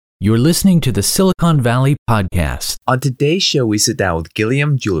You're listening to the Silicon Valley Podcast. On today's show, we sit down with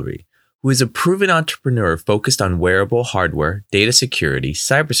Guillaume Jaulerry, who is a proven entrepreneur focused on wearable hardware, data security,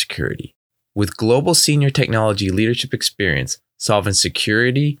 cybersecurity, with global senior technology leadership experience, solving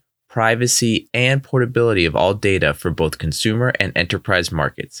security, privacy, and portability of all data for both consumer and enterprise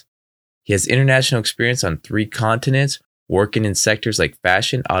markets. He has international experience on 3 continents, working in sectors like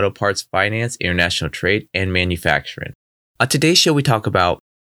fashion, auto parts, finance, international trade, and manufacturing. On today's show, we talk about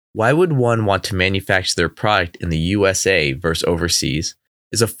why would one want to manufacture their product in the USA versus overseas?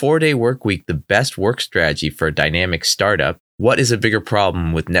 Is a 4-day work week the best work strategy for a dynamic startup? What is a bigger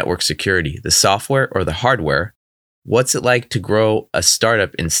problem with network security, the software or the hardware? What's it like to grow a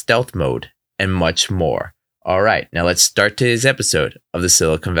startup in stealth mode? And much more. All right, now let's start today's episode of the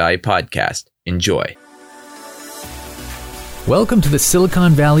Silicon Valley Podcast. Enjoy. Welcome to the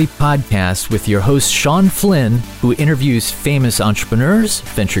Silicon Valley Podcast with your host, Sean Flynn, who interviews famous entrepreneurs,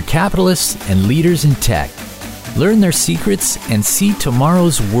 venture capitalists, and leaders in tech. Learn their secrets and see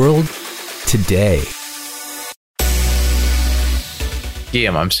tomorrow's world today.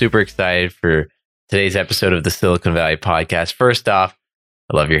 Guillaume, I'm super excited for today's episode of the Silicon Valley Podcast. First off,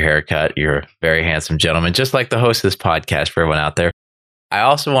 I love your haircut. You're a very handsome gentleman, just like the host of this podcast for everyone out there. I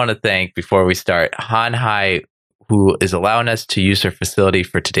also want to thank, before we start, Han Hai, who is allowing us to use her facility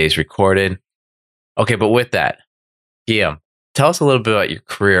for today's recording. Okay, but with that, Guillaume, tell us a little bit about your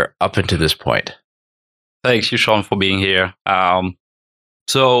career up until this point. Thanks, you, Sean, for being here.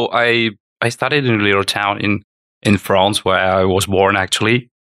 So I started in a little town in France where I was born, actually.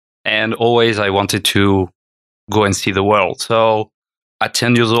 And always I wanted to go and see the world. So at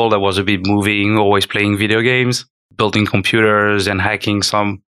 10 years old, I was a bit moving, always playing video games, building computers and hacking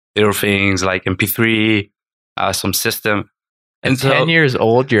some little things like MP3, some system. And 10 years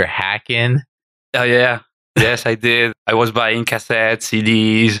old, you're hacking? Oh, yeah. Yes, I did. I was buying cassettes,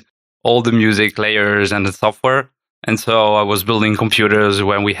 CDs, all the music layers and the software. And so I was building computers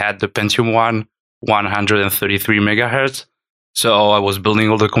when we had the Pentium 1, 133 megahertz. So I was building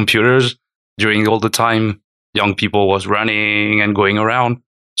all the computers during all the time young people was running and going around.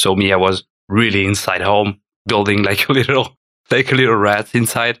 So me, I was really inside home, building like a little rat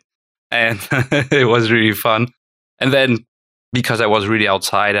inside. And it was really fun. And then because I was really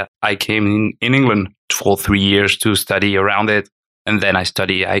outside, I came in England for 3 years to study around it. And then I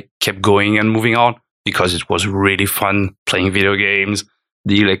kept going and moving on because it was really fun playing video games,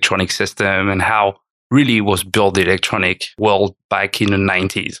 the electronic system, and how really was built the electronic world back in the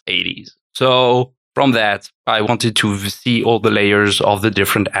 90s, 80s. So from that, I wanted to see all the layers of the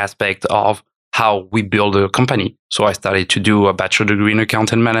different aspects of how we build a company. So I started to do a bachelor degree in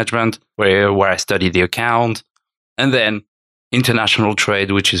accounting management, where I studied the account, and then international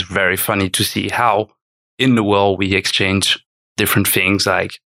trade, which is very funny to see how in the world we exchange different things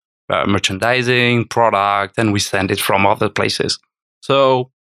like merchandising, product, and we send it from other places. So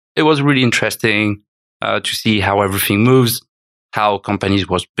it was really interesting to see how everything moves, how companies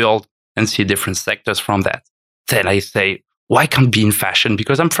was built, and see different sectors from that. Then I say, why can't be in fashion?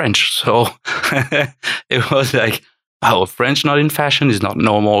 Because I'm French. So it was like, oh, French not in fashion is not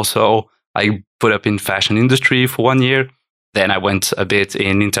normal. So I put up in fashion industry for 1 year. Then I went a bit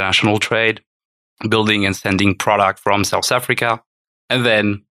in international trade, building and sending product from South Africa. And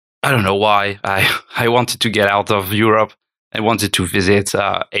then, I don't know why, I wanted to get out of Europe. I wanted to visit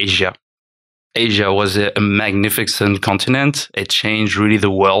Asia. Asia was a magnificent continent. It changed really the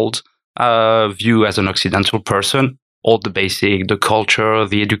world view as an Occidental person. All the basic, the culture,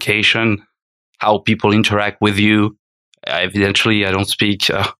 the education, how people interact with you. Evidently, I don't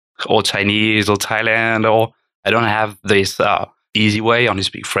speak or Chinese or Thailand, or I don't have this easy way. I only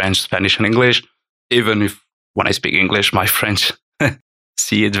speak French, Spanish, and English. Even if when I speak English, my French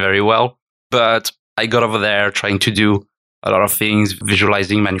see it very well. But I got over there trying to do a lot of things,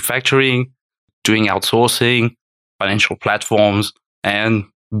 visualizing manufacturing, doing outsourcing, financial platforms, and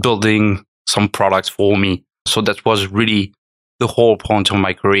building some products for me. So that was really the whole point of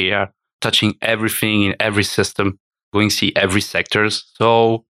my career, touching everything in every system, going to see every sectors.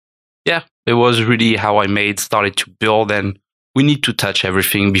 So yeah, it was really how I started to build, and we need to touch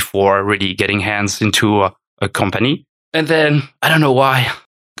everything before really getting hands into a company. And then, I don't know why,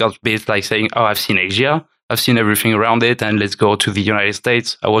 got a bit like saying, oh, I've seen Asia, I've seen everything around it, and let's go to the United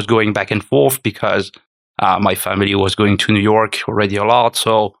States. I was going back and forth because my family was going to New York already a lot.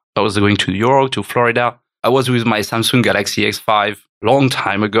 So I was going to New York, to Florida. I was with my Samsung Galaxy S5 long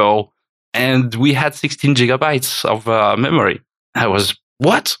time ago, and we had 16 gigabytes of memory. I was,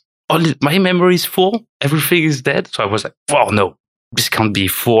 what? My memory is full? Everything is dead? So I was like, oh no, this can't be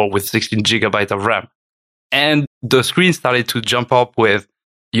full with 16 gigabytes of RAM. And the screen started to jump up with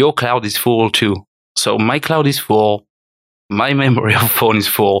your cloud is full too. So my cloud is full. My memory of phone is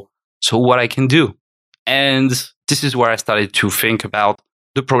full. So what I can do? And this is where I started to think about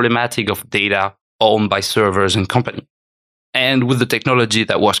the problematic of data owned by servers and company. And with the technology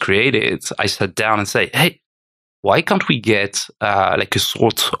that was created, I sat down and say, hey, why can't we get like a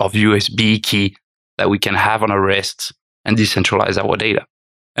sort of USB key that we can have on our wrists and decentralize our data?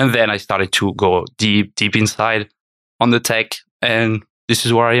 And then I started to go deep inside on the tech. And this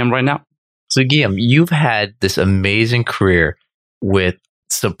is where I am right now. So Guillaume, you've had this amazing career with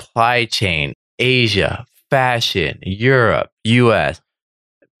supply chain, Asia, fashion, Europe, US.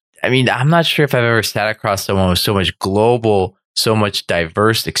 I mean, I'm not sure if I've ever sat across someone with so much global, so much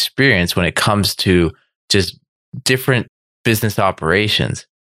diverse experience when it comes to just different business operations.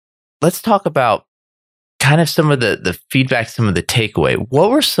 Let's talk about kind of some of the feedback, some of the takeaway. What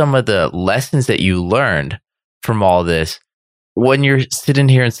were some of the lessons that you learned from all this when you're sitting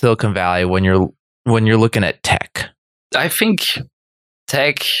here in Silicon Valley, when you're looking at tech? I think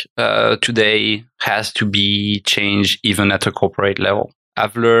tech today has to be changed even at a corporate level.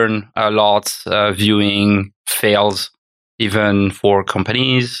 I've learned a lot viewing fails even for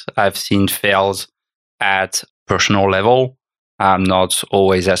companies. I've seen fails at personal level. I'm not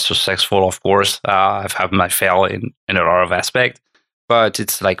always as successful, of course. I've had my fail in a lot of aspects, but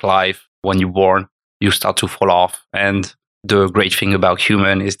it's like life. When you're born, you start to fall off. And the great thing about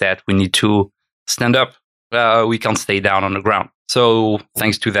human is that we need to stand up. We can't stay down on the ground. So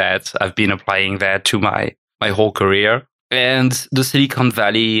thanks to that, I've been applying that to my whole career. And the Silicon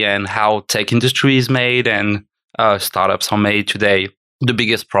Valley and how tech industry is made and startups are made today, the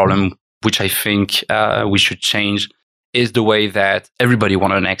biggest problem, which I think we should change, is the way that everybody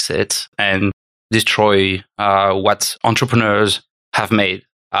wants an exit and destroy what entrepreneurs have made.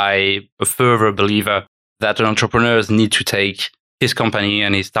 I'm a fervent believer that an entrepreneur needs to take his company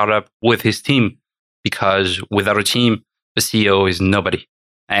and his startup with his team, because without a team, the CEO is nobody.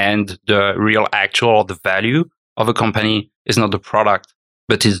 And the real actual, the value of a company is not the product,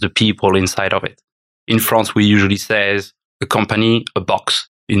 but is the people inside of it. In France, we usually say a company, a box,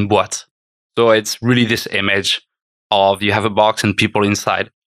 une boîte. So it's really this image of you have a box and people inside.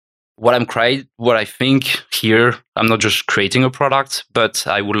 What I think here, I'm not just creating a product, but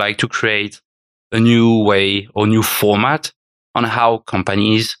I would like to create a new way or new format on how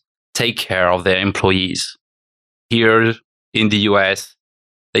companies take care of their employees. Here in the US,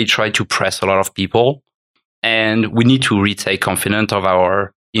 they try to press a lot of people, and we need to retake confidence of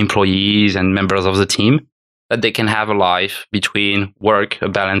our employees and members of the team that they can have a life between work, a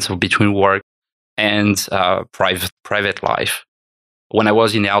balance of between work and private life. When I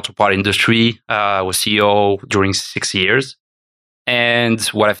was in the auto part industry, I was CEO during 6 years. And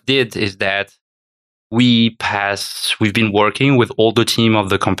what I've did is that we've been working with all the team of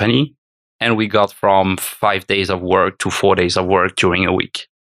the company, and we got from 5 days of work to 4 days of work during a week.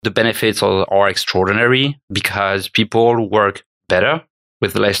 The benefits are extraordinary because people work better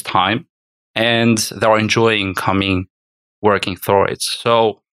with less time, and they're enjoying working through it.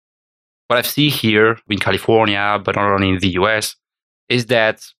 So what I see here in California, but not only in the US, is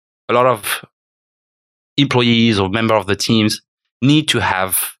that a lot of employees or members of the teams need to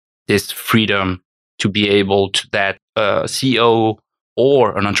have this freedom to be able to, that a CEO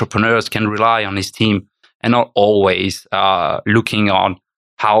or an entrepreneur can rely on his team and not always looking on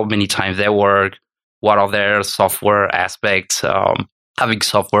how many times they work, what are their software aspects, having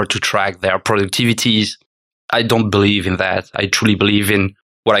software to track their productivities. I don't believe in that. I truly believe in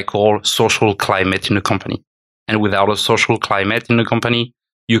what I call social climate in a company. And without a social climate in a company,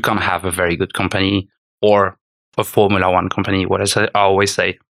 you can't have a very good company or a Formula One company, what I always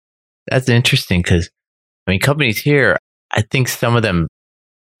say. That's interesting because, I mean, companies here, I think some of them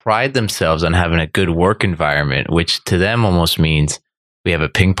pride themselves on having a good work environment, which to them almost means we have a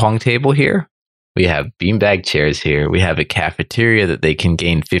ping pong table here. We have beanbag chairs here. We have a cafeteria that they can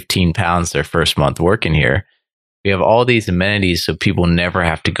gain 15 pounds their first month working here. We have all these amenities so people never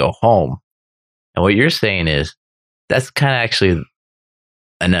have to go home. And what you're saying is that's kind of actually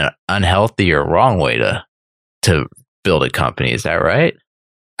an unhealthy or wrong way to build a company. Is that right?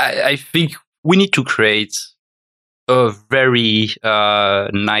 I think we need to create a very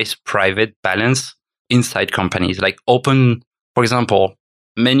nice private balance inside companies. Like open, for example,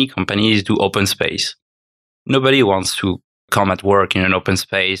 many companies do open space. Nobody wants to come at work in an open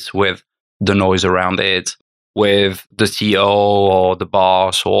space with the noise around it, with the CEO or the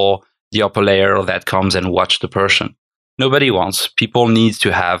boss or the upper layer that comes and watch the person. Nobody wants. People need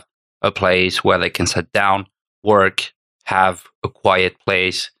to have a place where they can sit down, work, have a quiet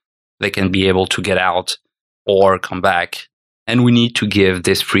place. They can be able to get out or come back And we need to give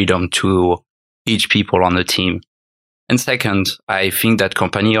this freedom to each people on the team. And second, I think that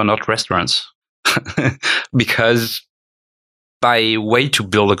companies are not restaurants because my way to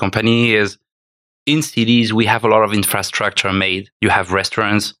build a company is in cities, we have a lot of infrastructure made. You have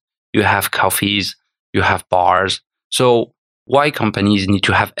restaurants, you have coffees, you have bars. So why companies need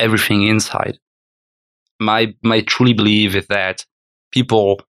to have everything inside? My truly belief is that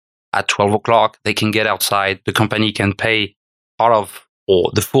people at 12 o'clock, they can get outside. The company can pay part of or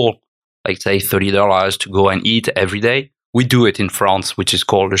the full, like say $30 to go and eat every day. We do it in France, which is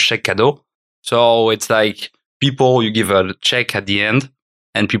called a chèque cadeau. So it's like people, you give a check at the end,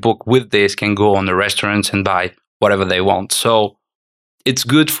 and people with this can go on the restaurants and buy whatever they want. So it's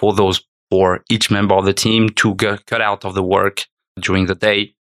good for each member of the team to cut out of the work during the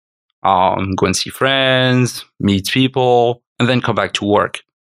day, go and see friends, meet people, and then come back to work.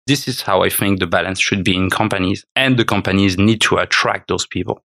 This is how I think the balance should be in companies, and the companies need to attract those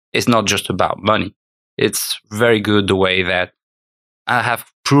people. It's not just about money. It's very good the way that I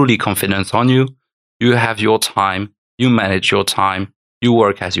have truly confidence on you. You have your time, you manage your time, you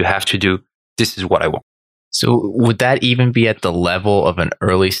work as you have to do. This is what I want. So would that even be at the level of an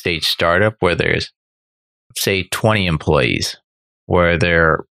early stage startup where there's, say, 20 employees, where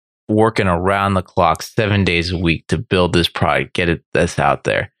they're working around the clock 7 days a week to build this product, this out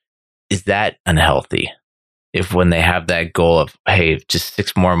there? Is that unhealthy? If when they have that goal of, hey, just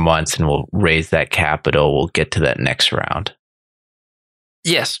 6 more months and we'll raise that capital, we'll get to that next round.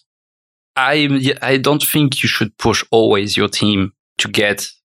 Yes. I don't think you should push always your team to get.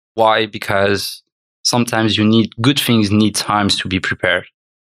 Why? Because sometimes good things need times to be prepared.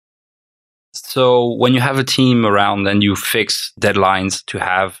 So when you have a team around and you fix deadlines to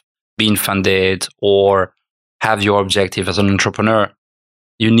have been funded or have your objective as an entrepreneur,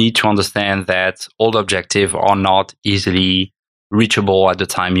 you need to understand that all the objectives are not easily reachable at the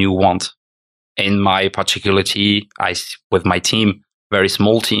time you want. In my particularity, with my team, very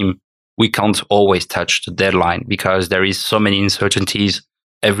small team, we can't always touch the deadline because there is so many uncertainties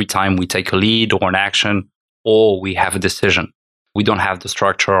every time we take a lead or an action or we have a decision. We don't have the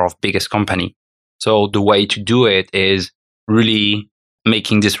structure of biggest company. So the way to do it is really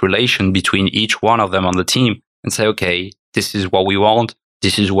making this relation between each one of them on the team and say, okay, this is what we want.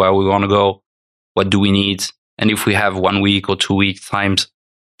 This is where we want to go. What do we need? And if we have 1 week or 2 week times,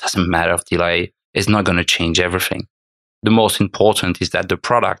 doesn't matter of delay. It's not going to change everything. The most important is that the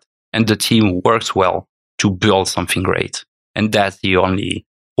product and the team works well to build something great. And that's the only,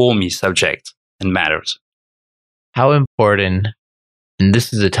 for me, subject and matters. How important, and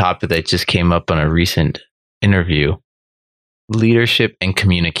this is a topic that just came up on a recent interview, leadership and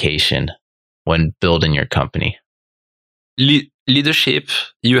communication when building your company? Leadership,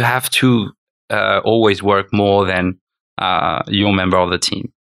 you have to always work more than your member of the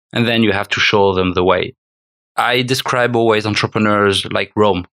team. And then you have to show them the way. I describe always entrepreneurs like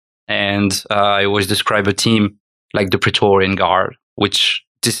Rome. And I always describe a team like the Praetorian Guard, which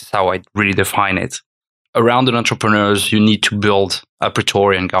this is how I really define it. Around the entrepreneurs, you need to build a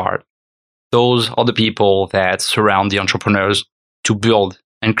Praetorian Guard. Those are the people that surround the entrepreneurs to build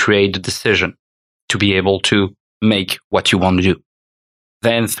and create the decision to be able to make what you want to do.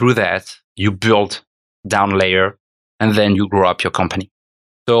 Then through that, you build down layer and then you grow up your company.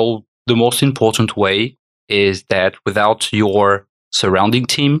 So the most important way is that without your surrounding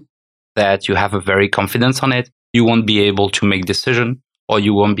team, that you have a very confidence on it, you won't be able to make decision or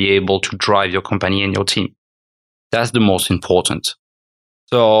you won't be able to drive your company and your team. That's the most important.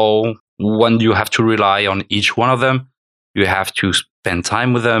 So when you have to rely on each one of them, you have to spend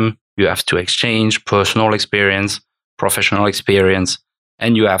time with them. You have to exchange personal experience, professional experience,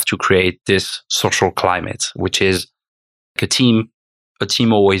 and you have to create this social climate, which is like a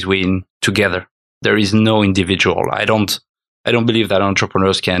team always win together. There is no individual. I don't believe that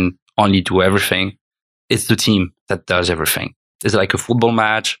entrepreneurs can only do everything. It's the team that does everything. It's like a football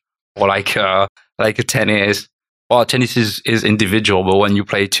match or like a tennis. Well, tennis is individual, but when you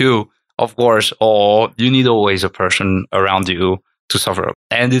play two, of course, or you need always a person around you to suffer.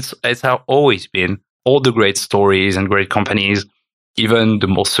 And it's how always been. All the great stories and great companies, even the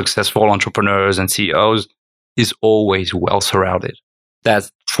most successful entrepreneurs and CEOs, is always well surrounded.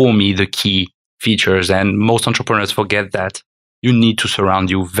 That's for me the key features. And most entrepreneurs forget that you need to surround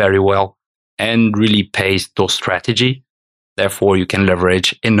you very well and really pace those strategy. Therefore, you can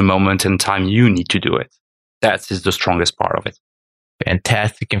leverage in the moment and time you need to do it. That is the strongest part of it.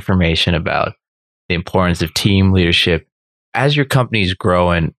 Fantastic information about the importance of team leadership. As your company is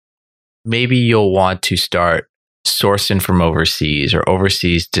growing, maybe you'll want to start sourcing from overseas or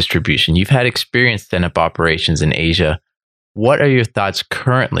overseas distribution. You've had experience setting up operations in Asia. what are your thoughts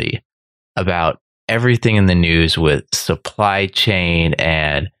currently about everything in the news with supply chain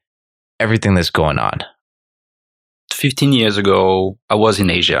and everything that's going on? 15 years ago, I was in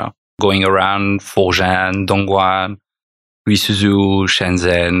Asia, going around Fujian, Dongguan, Guizhou,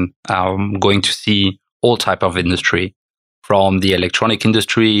 Shenzhen, going to see all type of industry, from the electronic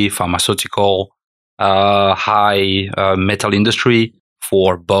industry, pharmaceutical, high metal industry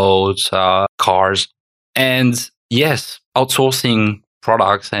for boats, cars. And yes, outsourcing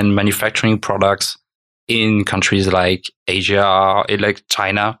products and manufacturing products in countries like Asia, like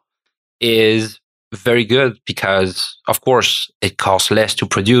China, is very good because, of course, it costs less to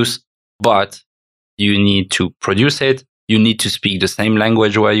produce, but you need to produce it. You need to speak the same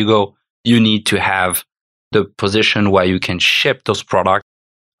language where you go. You need to have the position where you can ship those products.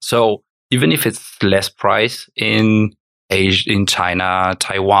 So even if it's less price in Asia, in China,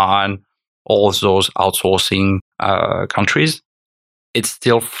 Taiwan, all those outsourcing countries, it's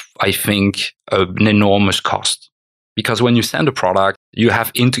still, I think, an enormous cost. Because when you send a product, you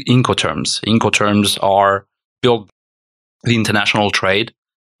have Incoterms. Incoterms are built the international trade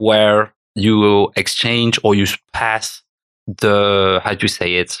where you exchange or you pass the, how do you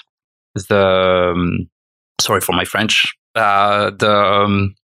say it? Sorry for my French,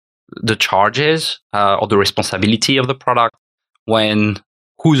 the charges or the responsibility of the product, when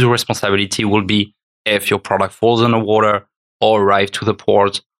whose responsibility will be if your product falls in the water or arrive to the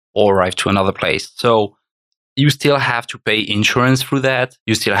port or arrive to another place. So you still have to pay insurance through that.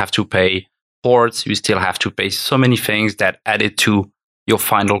 You still have to pay ports. You still have to pay so many things that added to your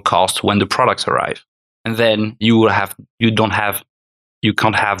final cost when the products arrive. And then you can't have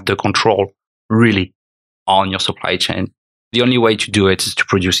the control really on your supply chain. The only way to do it is to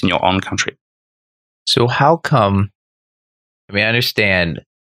produce in your own country. So how come, I understand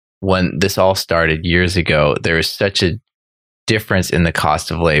when this all started years ago, there was such a difference in the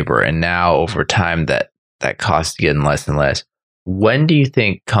cost of labor. And now over time that cost is getting less and less. When do you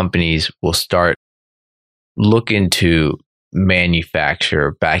think companies will start looking to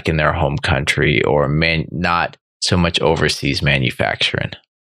manufacture back in their home country or not so much overseas manufacturing?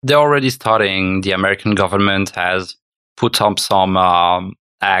 They're already starting. The American government has put up some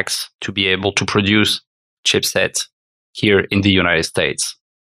acts to be able to produce chipsets here in the United States.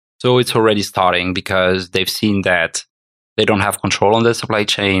 So it's already starting because they've seen that they don't have control on the supply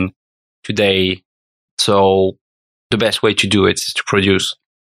chain today. So the best way to do it is to produce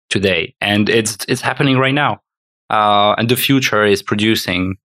today. And it's happening right now. And the future is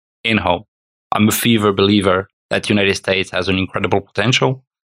producing in-home. I'm a fever believer that the United States has an incredible potential.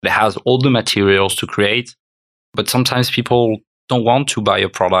 It has all the materials to create. But sometimes people don't want to buy a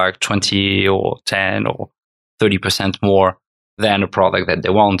product 20 or 10 or 30% more than a product that they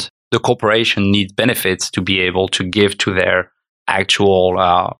want. The corporation needs benefits to be able to give to their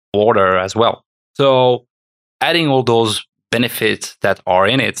actual order as well. So adding all those benefits that are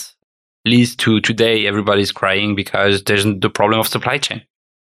in it leads to today everybody's crying because there's the problem of supply chain.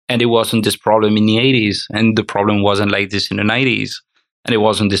 And it wasn't this problem in the 80s, and the problem wasn't like this in the 90s, and it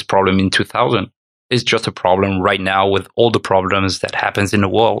wasn't this problem in 2000. It's just a problem right now with all the problems that happens in the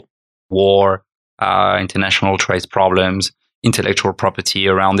world. War, international trade problems, intellectual property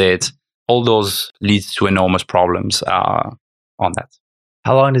around it. All those leads to enormous problems on that.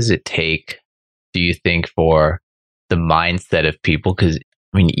 How long does it take, do you think, for the mindset of people? Because,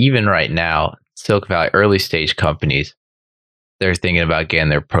 even right now, Silicon Valley, early stage companies, they're thinking about getting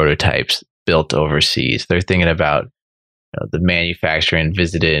their prototypes built overseas. They're thinking about the manufacturing,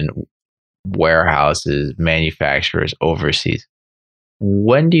 visiting warehouses, manufacturers overseas.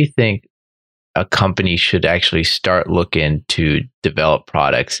 When do you think a company should actually start looking to develop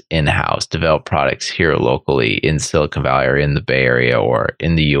products in-house, develop products here locally in Silicon Valley or in the Bay Area or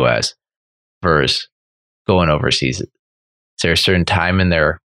in the US versus going overseas? Is there a certain time in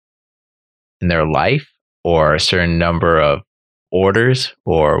their life or a certain number of orders,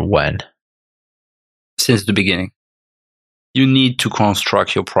 or when? Since the beginning. You need to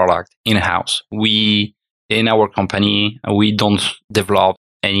construct your product in-house. In our company, we don't develop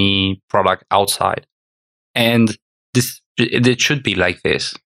any product outside. And it should be like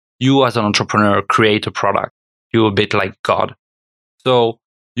this. You as an entrepreneur create a product. You're a bit like God. So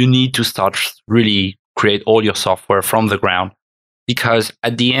you need to start really create all your software from the ground, because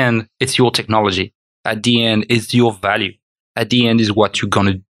at the end, it's your technology. At the end, it's your value. At the end is what you're going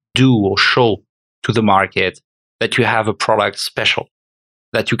to do or show to the market, that you have a product special,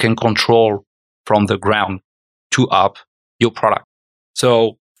 that you can control from the ground to up your product.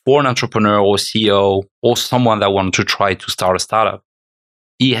 So for an entrepreneur or CEO or someone that wants to try to start a startup,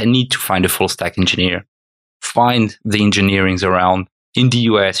 he needs to find a full stack engineer find the engineerings around. In the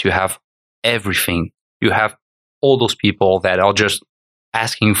US, you have everything. You have all those people that are just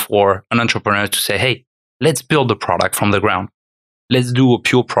asking for an entrepreneur to say, hey, let's build the product from the ground. Let's do a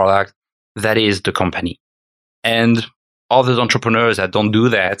pure product that is the company. And all those entrepreneurs that don't do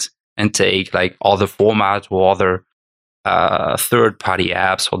that and take like other formats or other third-party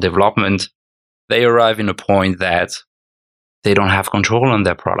apps or development, they arrive in a point that they don't have control on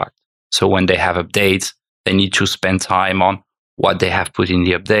their product. So when they have updates, they need to spend time on what they have put in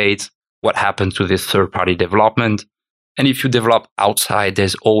the updates, what happens to this third-party development. And if you develop outside,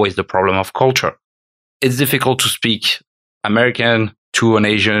 there's always the problem of culture. It's difficult to speak American to an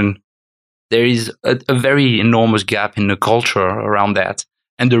Asian. There is a very enormous gap in the culture around that.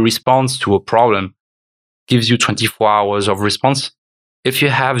 And the response to a problem gives you 24 hours of response. If you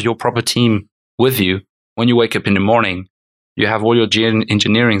have your proper team with you, when you wake up in the morning, you have all your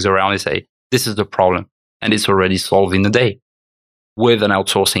engineerings around and say, this is the problem. And it's already solved in a day. With an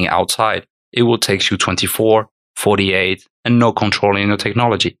outsourcing outside, it will take you 24, 48, and no control in your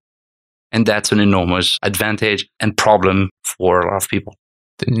technology. And that's an enormous advantage and problem for a lot of people.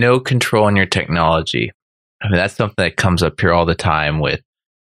 No control in your technology. I mean, that's something that comes up here all the time with,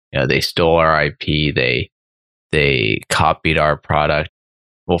 they stole our IP, they copied our product.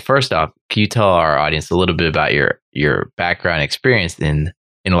 Well, first off, can you tell our audience a little bit about your background experience in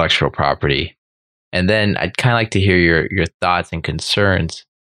intellectual property? And then I'd kind of like to hear your thoughts and concerns,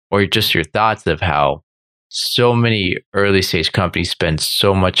 or just your thoughts of how so many early stage companies spend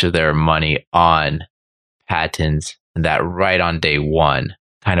so much of their money on patents, and that right on day one.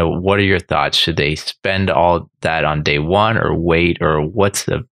 Kind of, what are your thoughts? Should they spend all that on day one, or wait, or what's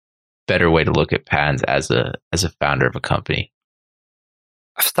a better way to look at patents as a founder of a company?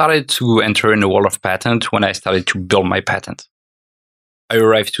 I've started to enter in the world of patent when I started to build my patent. I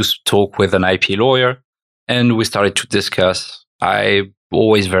arrived to talk with an IP lawyer, and we started to discuss. I'm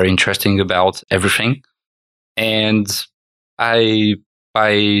always very interesting about everything. And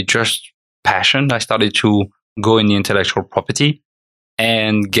by just passion, I started to go in the intellectual property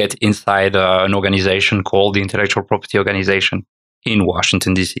and get inside an organization called the Intellectual Property Organization in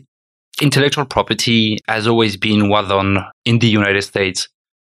Washington, D.C. Intellectual property has always been in the United States,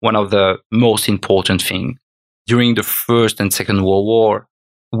 one of the most important things. During the First and Second World War,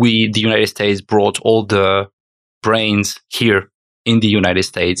 the United States brought all the brains here in the United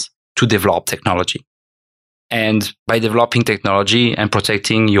States to develop technology. And by developing technology and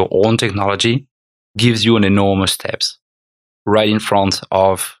protecting your own technology gives you an enormous steps right in front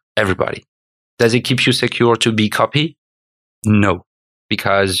of everybody. Does it keep you secure to be copied? No,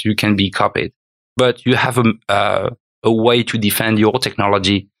 because you can be copied. But you have a way to defend your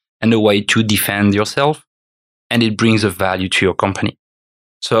technology and a way to defend yourself, and it brings a value to your company.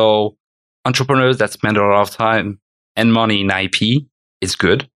 So entrepreneurs that spend a lot of time and money in IP, it's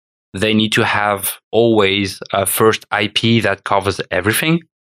good. They need to have always a first IP that covers everything,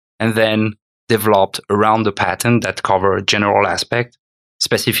 and then developed around the patent that cover general aspect,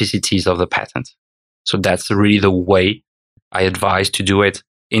 specificities of the patent. So that's really the way I advise to do it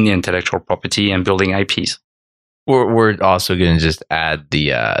in the intellectual property and building IPs. We're also going to just add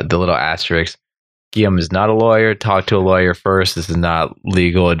the little asterisk. Guillaume is not a lawyer. Talk to a lawyer first. This is not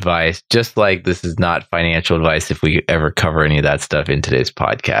legal advice, just like this is not financial advice if we ever cover any of that stuff in today's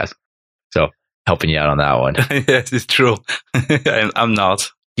podcast. So helping you out on that one. Yes, it's true. I'm not.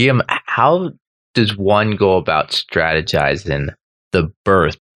 Guillaume, how does one go about strategizing the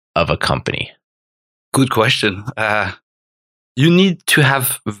birth of a company? Good question. You need to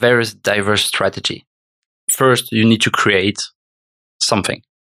have various diverse strategy. First, you need to create something.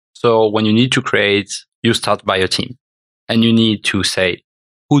 So when you need to create, you start by a team. And you need to say,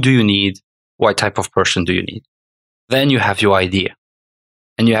 who do you need? What type of person do you need? Then you have your idea.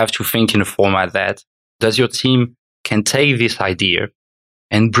 And you have to think in a format that, does your team can take this idea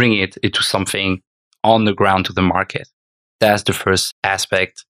and bring it into something on the ground to the market? That's the first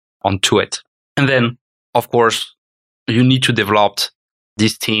aspect onto it. And then, of course, you need to develop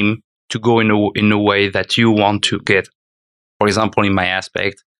this team to go in a way that you want to get. For example, in my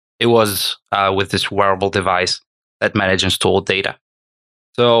aspect, it was with this wearable device that manages and stores data.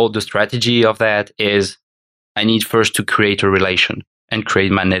 So the strategy of that is I need first to create a relation and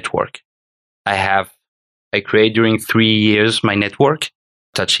create my network. I create during 3 years my network,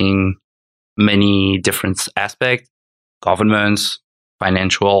 touching many different aspects, governments,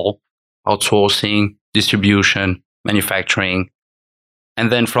 financial, outsourcing, distribution, manufacturing.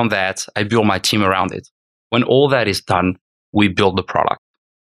 And then from that, I build my team around it. When all that is done, we build the product.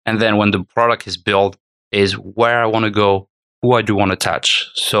 And then when the product is built, is where I want to go, who I do want to touch.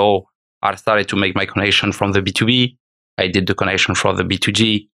 So I started to make my connection from the B2B. I did the connection from the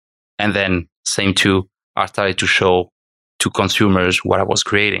B2G. And then same too, I started to show to consumers what I was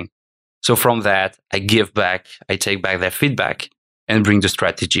creating. So from that, I give back, I take back their feedback and bring the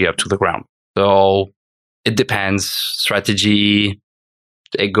strategy up to the ground. So it depends. Strategy,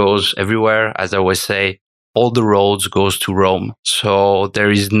 it goes everywhere. As I always say, all the roads goes to Rome. So there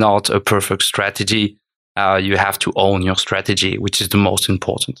is not a perfect strategy. You have to own your strategy, which is the most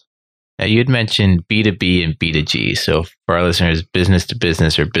important. Now, you had mentioned B2B and B2G. So for our listeners, business to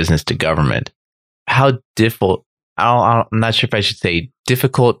business or business to government. How difficult, I'm not sure if I should say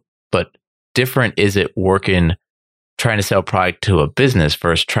difficult, but different is it working, trying to sell product to a business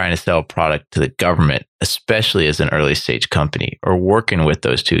versus trying to sell product to the government, especially as an early stage company, or working with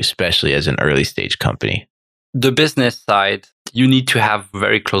those two, especially as an early stage company? The business side, you need to have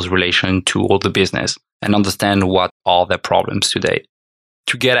very close relation to all the business and understand what are their problems today.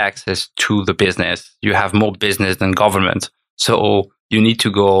 To get access to the business, you have more business than government. So you need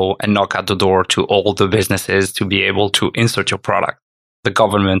to go and knock at the door to all the businesses to be able to insert your product. The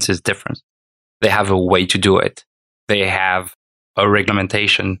government is different. They have a way to do it. They have a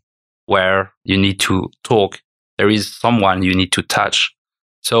regulation where you need to talk. There is someone you need to touch.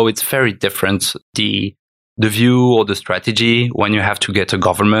 So it's very different. The view or the strategy when you have to get a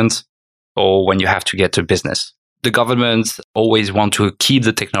government or when you have to get a business. The governments always want to keep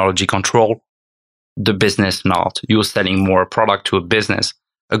the technology control. The business not. You're selling more product to a business.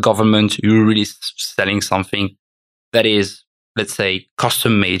 A government, you're really selling something that is, let's say,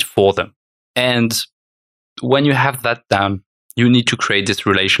 custom made for them. And when you have that done, you need to create this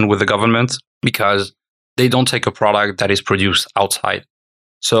relation with the government because they don't take a product that is produced outside.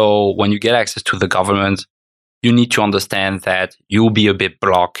 So when you get access to the government, you need to understand that you'll be a bit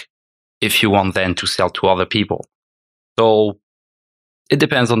blocked if you want them to sell to other people. So it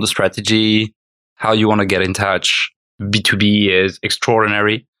depends on the strategy, how you want to get in touch. B2B is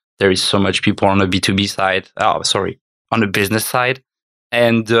extraordinary. There is so much people on the B2B side. On the business side.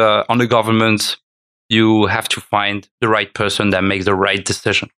 And on the government, you have to find the right person that makes the right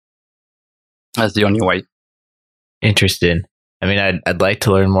decision. That's the only way. Interesting. I mean, I'd like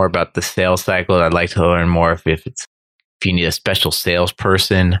to learn more about the sales cycle. I'd like to learn more if you need a special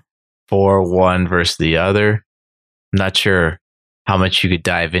salesperson for one versus the other. I'm not sure how much you could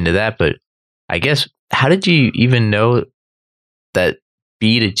dive into that, but I guess, how did you even know that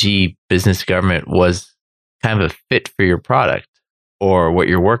B2G, business government, was kind of a fit for your product or what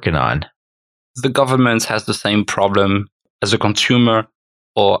you're working on? The government has the same problem as a consumer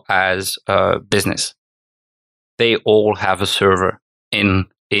or as a business. They all have a server in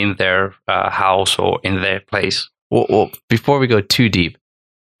their house or in their place. Well, before we go too deep,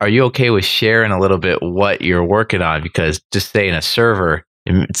 are you okay with sharing a little bit what you're working on? Because just saying a server,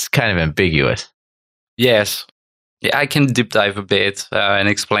 it's kind of ambiguous. Yes. Yeah, I can deep dive a bit and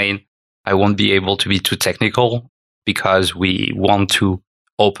explain. I won't be able to be too technical because we want to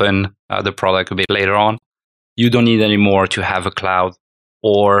open the product a bit later on. You don't need anymore to have a cloud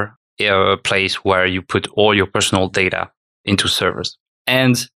or a place where you put all your personal data into servers.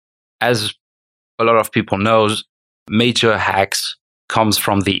 And as a lot of people knows, major hacks comes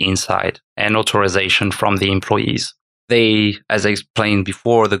from the inside and authorization from the employees. They, as I explained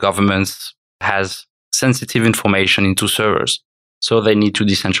before, the government has sensitive information into servers. So they need to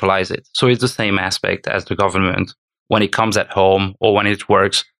decentralize it. So it's the same aspect as the government. When it comes at home or when it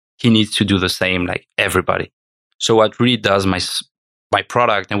works, he needs to do the same like everybody. So what really does my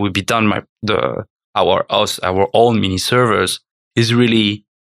product, and will be done our own mini servers, is really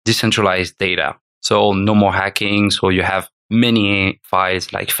decentralized data. So no more hacking. So you have many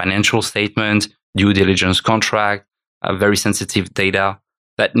files like financial statement, due diligence contract, very sensitive data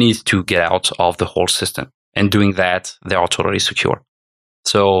that needs to get out of the whole system. And doing that, they are totally secure.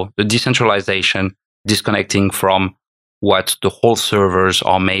 So the decentralization, disconnecting from what the whole servers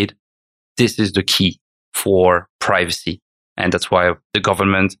are made, this is the key for privacy. And that's why the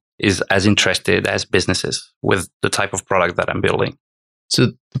government is as interested as businesses with the type of product that I'm building. So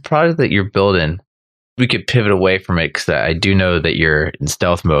the product that you're building, we could pivot away from it because I do know that you're in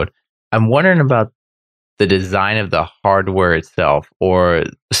stealth mode. I'm wondering about the design of the hardware itself or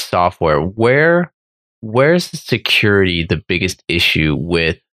the software. Where's the security the biggest issue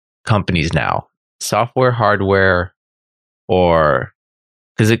with companies now? Software, hardware, or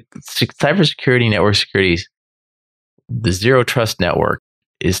because cybersecurity, network security, the zero trust network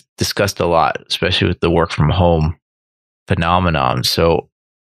is discussed a lot, especially with the work from home phenomenon. So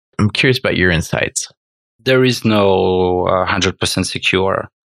I'm curious about your insights. There is no 100% secure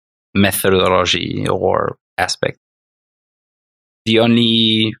methodology or aspect. The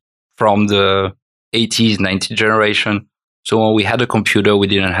only from the 80s, 90s generation. So when we had a computer, we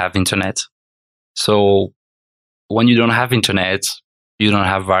didn't have internet. So when you don't have internet, you don't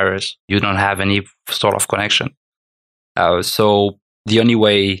have virus, you don't have any sort of connection. So the only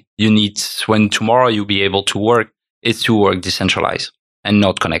way you need when tomorrow you'll be able to work is to work decentralized and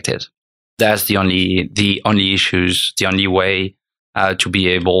not connected. That's the only issues, the only way to be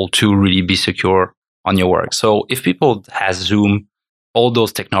able to really be secure on your work. So if people have Zoom, all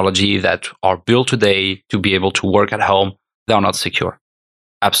those technology that are built today to be able to work at home, they are not secure.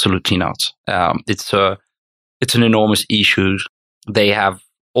 Absolutely not. It's an enormous issue. They have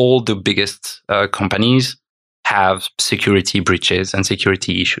all the biggest companies have security breaches and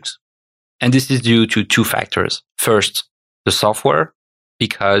security issues. And this is due to two factors. First, the software,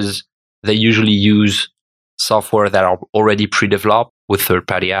 because they usually use software that are already pre-developed with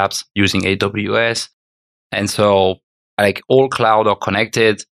third-party apps using AWS. And so like all cloud are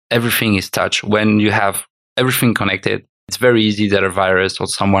connected, everything is touched. When you have everything connected, it's very easy that a virus or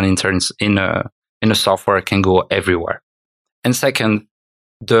someone interns in a software can go everywhere. And second,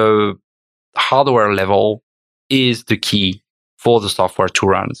 the hardware level is the key for the software to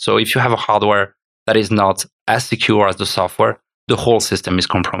run. So if you have a hardware that is not as secure as the software, the whole system is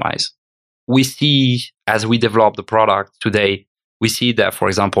compromised. We see, as we develop the product today, we see that, for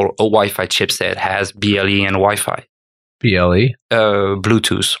example, a Wi-Fi chipset has BLE and Wi-Fi. BLE?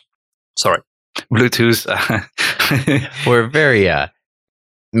 Bluetooth. Sorry. Bluetooth. We're a very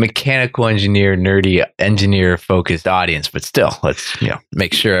mechanical engineer, nerdy engineer focused audience, but still, let's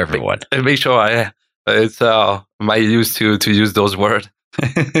make sure everyone. Make sure it's my used to use those words.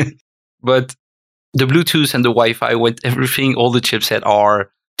 But the Bluetooth and the Wi-Fi, when everything, all the chipset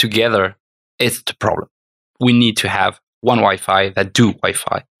are together, it's the problem. We need to have one Wi-Fi that do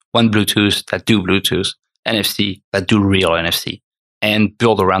Wi-Fi, one Bluetooth that do Bluetooth, NFC that do real NFC, and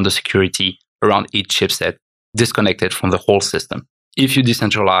build around the security around each chipset, disconnected from the whole system. If you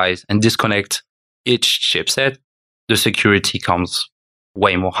decentralize and disconnect each chipset, the security comes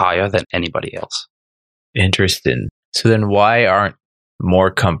way more higher than anybody else. Interesting. So then why aren't more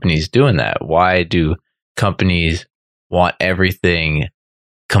companies doing that? Why do companies want everything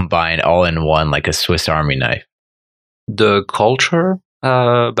combined all in one like a Swiss Army knife? The culture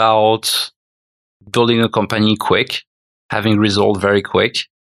about building a company quick, having results very quick.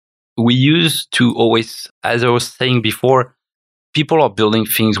 We used to always, as I was saying before, people are building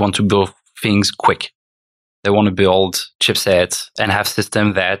things, want to build things quick. They want to build chipsets and have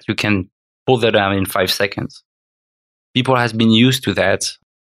systems that you can pull them down in 5 seconds. People has been used to that,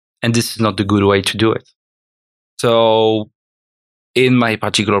 and this is not the good way to do it. So in my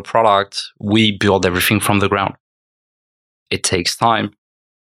particular product, we build everything from the ground. It takes time.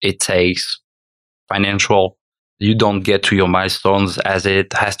 It takes financial. You don't get to your milestones as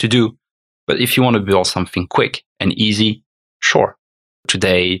it has to do. But if you want to build something quick and easy, sure.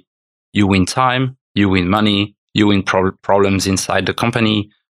 Today, you win time, you win money, you win problems inside the company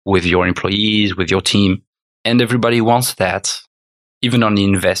with your employees, with your team. And everybody wants that, even on the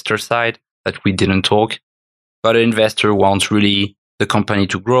investor side that we didn't talk. But an investor wants really the company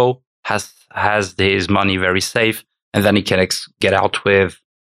to grow, has his money very safe, and then he can get out with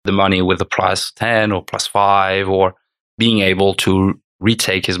the money with a plus 10 or plus 5, or being able to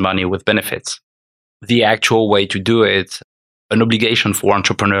retake his money with benefits. The actual way to do it, an obligation for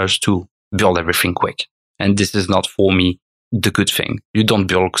entrepreneurs to build everything quick. And this is not, for me, the good thing. You don't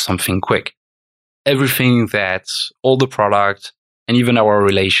build something quick. Everything that all the product and even our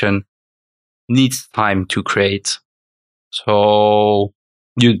relation needs time to create. So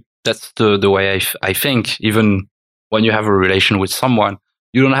that's the way I think. Even when you have a relation with someone,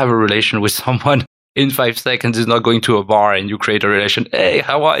 you don't have a relation with someone in 5 seconds. Is not going to a bar and you create a relation. Hey,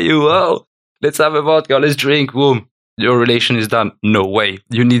 how are you? Oh, let's have a vodka. Let's drink. Boom. Your relation is done. No way.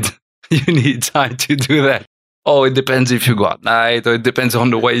 You need time to do that. Oh, it depends if you go at night, or it depends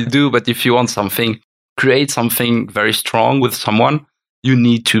on the way you do. But if you want something, create something very strong with someone, you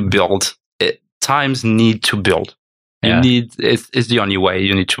need to build it. Times need to build. It's the only way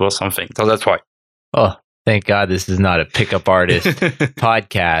you need to build something. So that's why. Oh, thank God this is not a pickup artist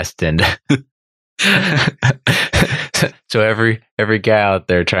podcast. And so every guy out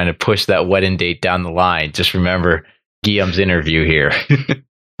there trying to push that wedding date down the line, just remember Guillaume's interview here.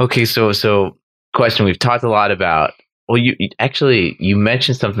 Okay, so question, we've talked a lot about, well, you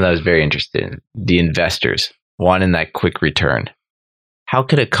mentioned something that was very interesting, the investors wanting that quick return. How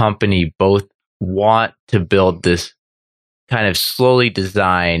could a company both want to build this kind of slowly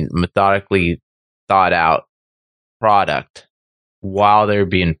designed, methodically thought out product while they're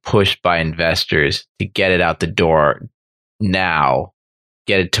being pushed by investors to get it out the door now,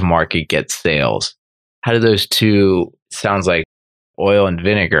 get it to market, get sales. How do those two, sounds like oil and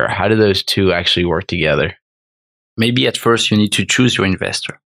vinegar, how do those two actually work together? Maybe at first you need to choose your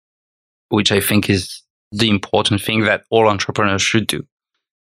investor, which I think is the important thing that all entrepreneurs should do.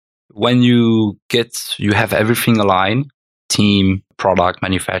 When you have everything aligned, team, product,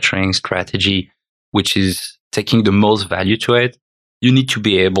 manufacturing, strategy, which is taking the most value to it, you need to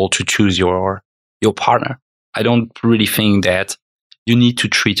be able to choose your partner. I don't really think that you need to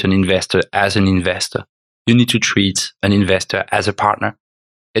treat an investor as an investor. You need to treat an investor as a partner.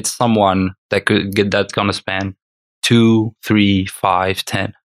 It's someone that's going to spend 2, 3, 5,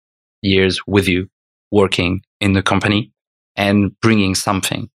 10 years with you working in the company and bringing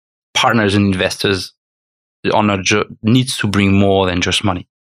something. Partners and investors needs to bring more than just money.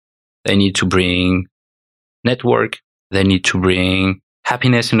 They need to bring network. They need to bring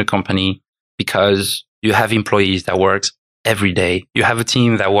happiness in the company, because you have employees that works every day. You have a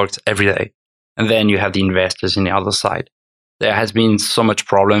team that works every day. And then you have the investors in the other side. There has been so much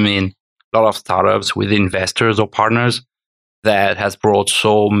problem in a lot of startups with investors or partners that has brought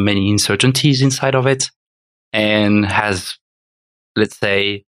so many uncertainties inside of it, and has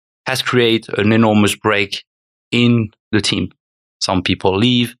created an enormous break in the team. Some people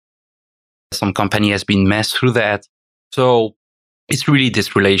leave. Some company has been messed through that. So it's really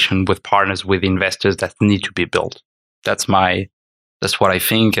this relation with partners, with investors that need to be built. That's what I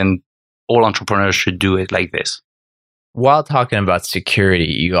think. And all entrepreneurs should do it like this. While talking about security,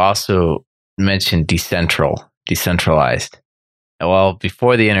 you also mentioned decentralized. Well,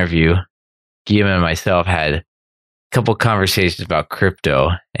 before the interview, Guillaume and myself had a couple conversations about crypto.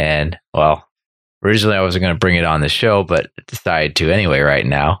 And, well, originally I wasn't going to bring it on the show, but decided to anyway right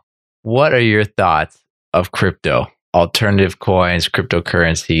now. What are your thoughts of crypto, alternative coins,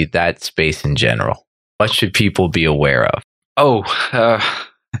 cryptocurrency, that space in general? What should people be aware of?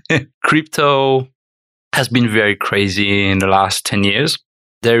 Crypto has been very crazy in the last 10 years.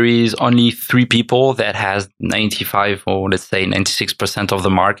 There is only 3 people that has 95 or let's say 96% of the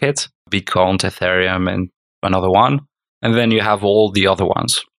market: Bitcoin, Ethereum, and another one. And then you have all the other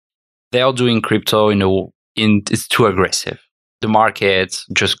ones. They are doing crypto it's too aggressive. The markets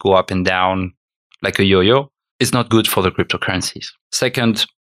just go up and down like a yo-yo. It's not good for the cryptocurrencies. Second,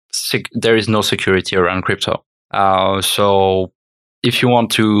 there is no security around crypto. So if you want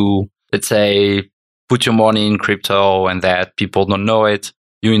to, let's say, put your money in crypto and that people don't know it,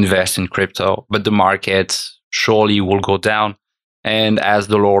 you invest in crypto, but the market surely will go down. And as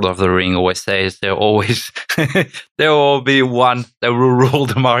the Lord of the Ring always says, there will be one that will rule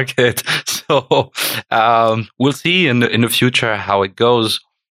the market. So we'll see in the future how it goes.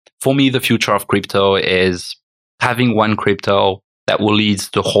 For me, the future of crypto is having one crypto that will lead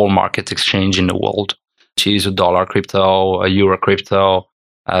the whole market exchange in the world, which is a dollar crypto, a euro crypto,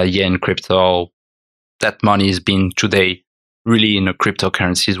 a yen crypto. That money is being today really in a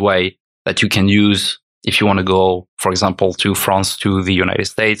cryptocurrencies way that you can use if you want to go, for example, to France, to the United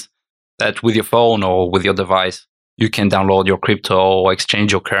States, that with your phone or with your device, you can download your crypto or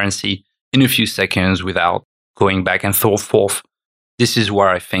exchange your currency in a few seconds without going back and forth. This is where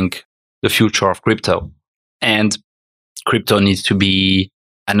I think the future of crypto. And crypto needs to be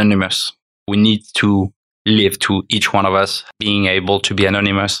anonymous. We need to live to each one of us being able to be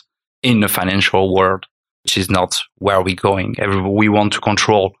anonymous in the financial world, which is not where we're going. We want to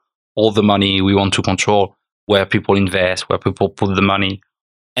control all the money. We want to control where people invest, where people put the money.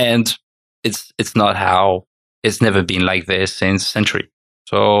 And it's never been like this since century.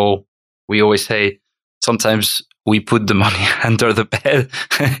 So we always say sometimes we put the money under the bed.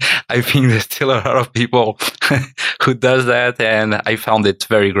 I think there's still a lot of people who does that. And I found it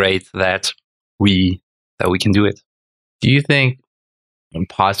very great that we can do it. Do you think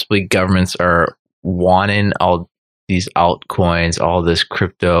possibly governments are wanting all these altcoins, all this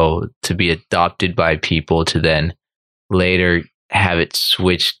crypto to be adopted by people to then later have it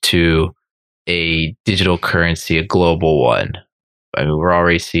switched to a digital currency, a global one? I mean, we're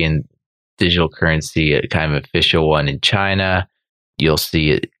already seeing digital currency, a kind of official one in China. You'll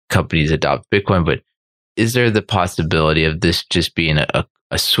see companies adopt Bitcoin, but is there the possibility of this just being a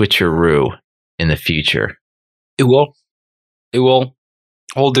switcheroo in the future? It will.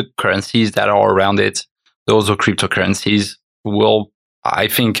 All the currencies that are around it, those are cryptocurrencies, will, I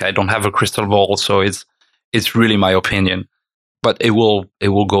think, I don't have a crystal ball, so it's really my opinion, but it will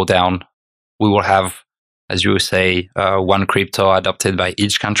go down. We will have, as you say, one crypto adopted by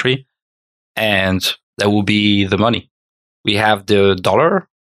each country, and that will be the money. We have the dollar,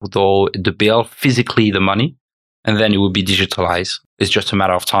 though the bill, physically the money, and then it will be digitalized. It's just a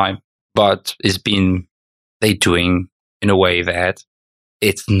matter of time, but it's been they doing in a way that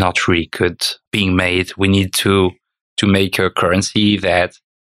it's not really good being made. We need to make a currency that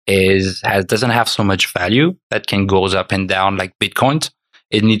doesn't have so much value, that can goes up and down like Bitcoin.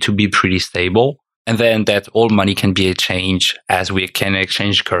 It needs to be pretty stable. And then that all money can be exchanged, as we can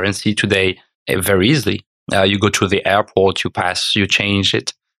exchange currency today very easily. You go to the airport, you change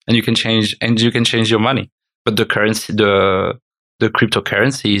it, and you can change your money. But the currency, the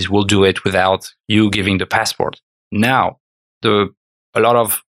cryptocurrencies will do it without you giving the passport. Now, a lot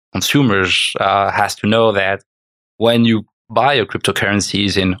of consumers has to know that when you buy a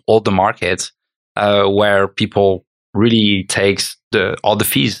cryptocurrencies in all the markets where people really takes all the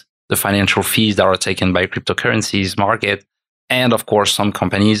fees, the financial fees that are taken by cryptocurrencies market, and of course some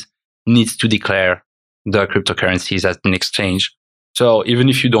companies needs to declare the cryptocurrencies as an exchange. So even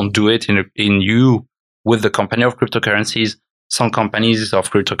if you don't do it with the company of cryptocurrencies, some companies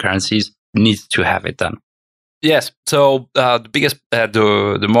of cryptocurrencies needs to have it done. Yes. So the biggest,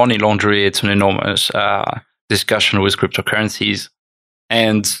 the money laundering, it's an enormous discussion with cryptocurrencies.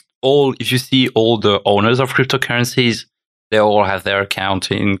 And if you see all the owners of cryptocurrencies, they all have their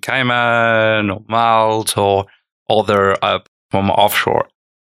account in Cayman or Malta or other from offshore.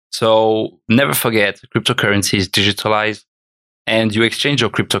 So never forget, cryptocurrency is digitalized, and you exchange your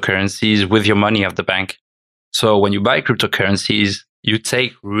cryptocurrencies with your money of the bank. So when you buy cryptocurrencies, you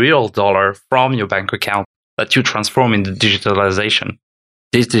take real dollar from your bank account that you transform into digitalization.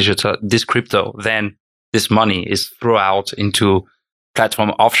 This crypto, then this money is thrown out into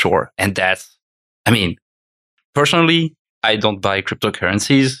platform offshore. And personally, I don't buy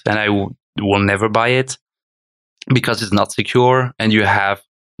cryptocurrencies, and I will never buy it because it's not secure, and you have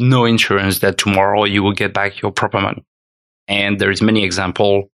no insurance that tomorrow you will get back your proper money. And there is many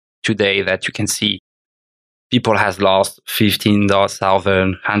examples today that you can see. People has lost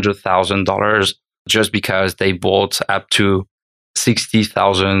 $15,000, $100,000 just because they bought up to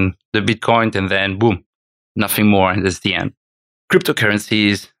 60,000 the Bitcoin, and then boom, nothing more, and that's the end.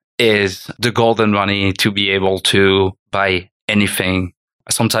 Cryptocurrencies is the golden money to be able to buy anything.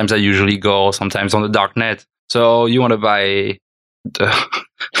 Sometimes I usually go sometimes on the dark net. So you want to buy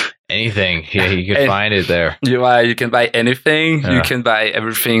anything. Yeah, you can find it there. You can buy anything. Yeah. You can buy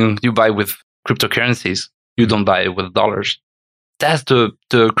everything you buy with cryptocurrencies. You don't buy it with dollars. That's the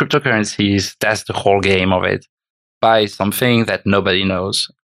cryptocurrencies. That's the whole game of it. Buy something that nobody knows.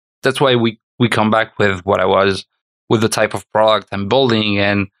 That's why we come back with with the type of product I'm building,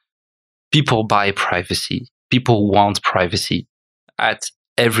 and people buy privacy. People want privacy at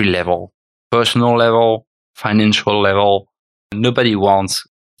every level, personal level, financial level. Nobody wants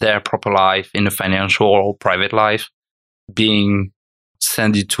their proper life in a financial or private life being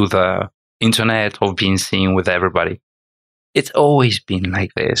sent to the internet or being seen with everybody. It's always been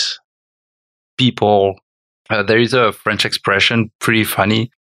like this. People, there is a French expression, pretty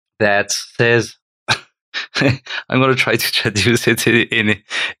funny, that says, I'm going to try to traduce it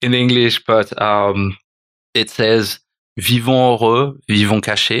in English, but it says, vivons heureux, vivons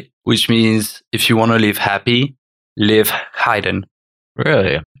cachés, which means if you want to live happy, live hidden.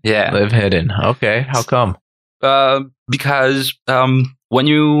 Really? Yeah. Live hidden. Okay. How come? Because when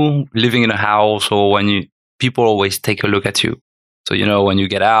you living in a house, or people always take a look at you. So, when you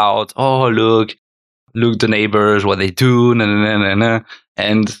get out, oh, look the neighbors, what they do,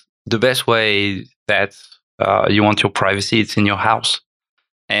 and the best way that you want your privacy, it's in your house.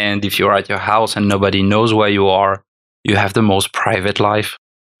 And if you're at your house and nobody knows where you are, you have the most private life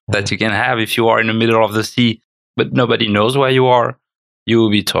that you can have. If you are in the middle of the sea, but nobody knows where you are, you will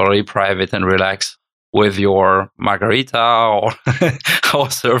be totally private and relaxed with your margarita or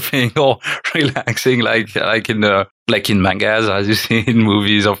surfing or relaxing like in mangas, as you see in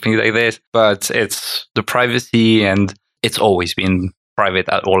movies or things like this. But it's the privacy, and it's always been private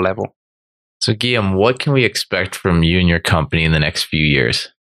at all levels. So Guillaume, what can we expect from you and your company in the next few years?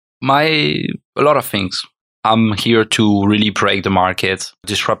 A lot of things. I'm here to really break the market,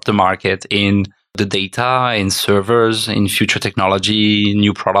 disrupt the market in the data, in servers, in future technology,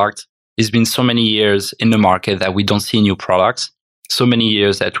 new products. It's been so many years in the market that we don't see new products. So many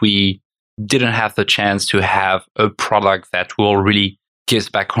years that we didn't have the chance to have a product that will really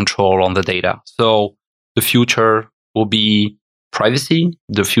give back control on the data. So the future will be privacy.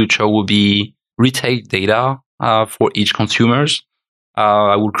 The future will be retake data for each consumers.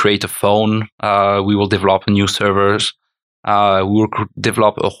 I will create a phone. We will develop new servers. We will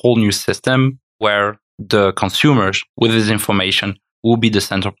develop a whole new system where the consumers with this information will be the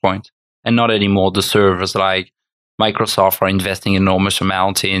center point, and not anymore the servers like Microsoft are investing enormous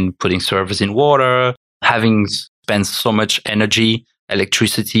amount in putting servers in water, having spent so much energy,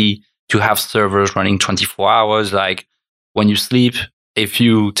 electricity to have servers running 24 hours. Like when you sleep, if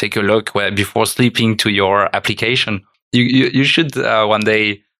you take a look before sleeping to your application, you should one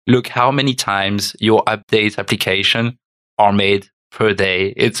day look how many times your update application are made per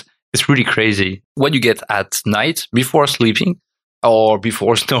day. It's really crazy. What you get at night before sleeping or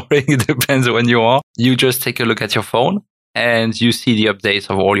before snoring, it depends on when you are. You just take a look at your phone and you see the updates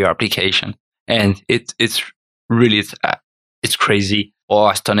of all your application. And it's crazy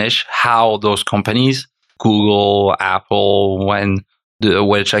or astonish how those companies, Google, Apple,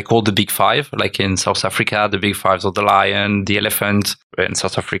 which I call the big five, like in South Africa, the big fives are the lion, the elephant. In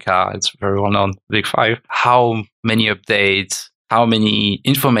South Africa, it's very well known, big five. How many updates, how many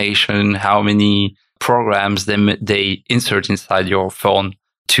information, how many programs they insert inside your phone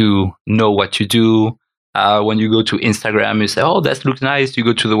to know what you do. When you go to Instagram, you say, "Oh, that looks nice." You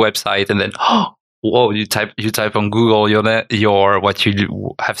go to the website, and then, "Oh, whoa!" You type on Google your what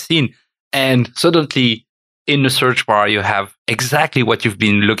you have seen, and suddenly in the search bar you have exactly what you've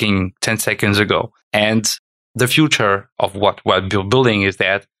been looking 10 seconds ago. And the future of what we're building is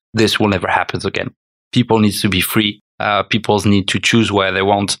that this will never happen again. People need to be free. People need to choose where they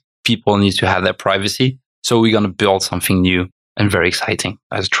want. People need to have their privacy. So we're going to build something new and very exciting.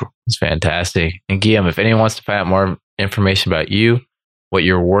 That's true. It's fantastic. And Guillaume, if anyone wants to find out more information about you, what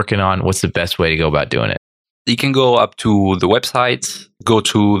you're working on, what's the best way to go about doing it? You can go up to the website, go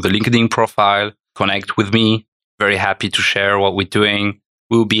to the LinkedIn profile, connect with me. Very happy to share what we're doing.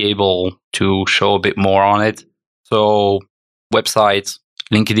 We'll be able to show a bit more on it. So website,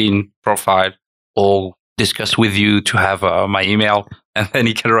 LinkedIn profile, or discuss with you to have my email, and then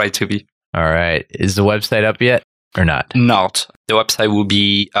you can write to me. All right. Is the website up yet or not? Not. The website will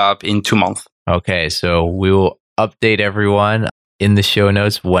be up in 2 months. Okay. So we will update everyone in the show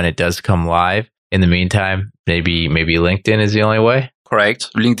notes when it does come live. In the meantime, maybe LinkedIn is the only way? Correct.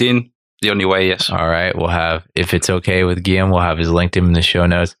 LinkedIn, the only way, yes. All right. We'll have, if it's okay with Guillaume, we'll have his LinkedIn in the show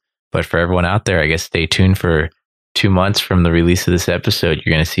notes. But for everyone out there, I guess stay tuned for 2 months from the release of this episode.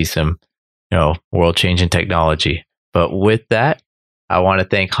 You're going to see some, world-changing technology. But with that, I want to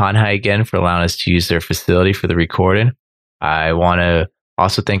thank Hanhai again for allowing us to use their facility for the recording. I want to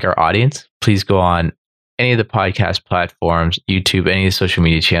also thank our audience. Please go on any of the podcast platforms, YouTube, any of the social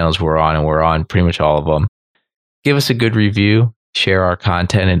media channels we're on, and we're on pretty much all of them. Give us a good review, share our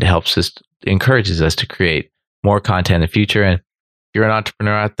content, and it helps us, encourages us to create more content in the future. And if you're an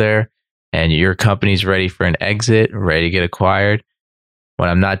entrepreneur out there and your company's ready for an exit, ready to get acquired, when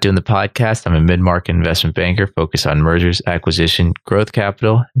I'm not doing the podcast, I'm a mid-market investment banker focused on mergers, acquisition, growth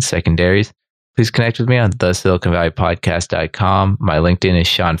capital, and secondaries. Please connect with me on thesiliconvalleypodcast.com. My LinkedIn is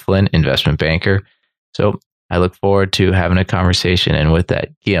Sean Flynn, investment banker. So I look forward to having a conversation. And with that,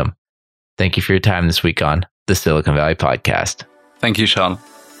 Guillaume, thank you for your time this week on the Silicon Valley Podcast. Thank you, Sean.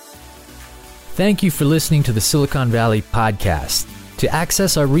 Thank you for listening to the Silicon Valley Podcast. To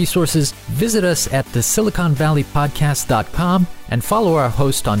access our resources, visit us at thesiliconvalleypodcast.com and follow our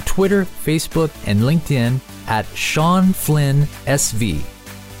host on Twitter, Facebook, and LinkedIn at Sean Flynn SV.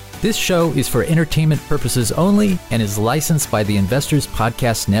 This show is for entertainment purposes only and is licensed by the Investors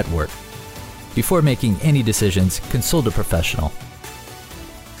Podcast Network. Before making any decisions, consult a professional.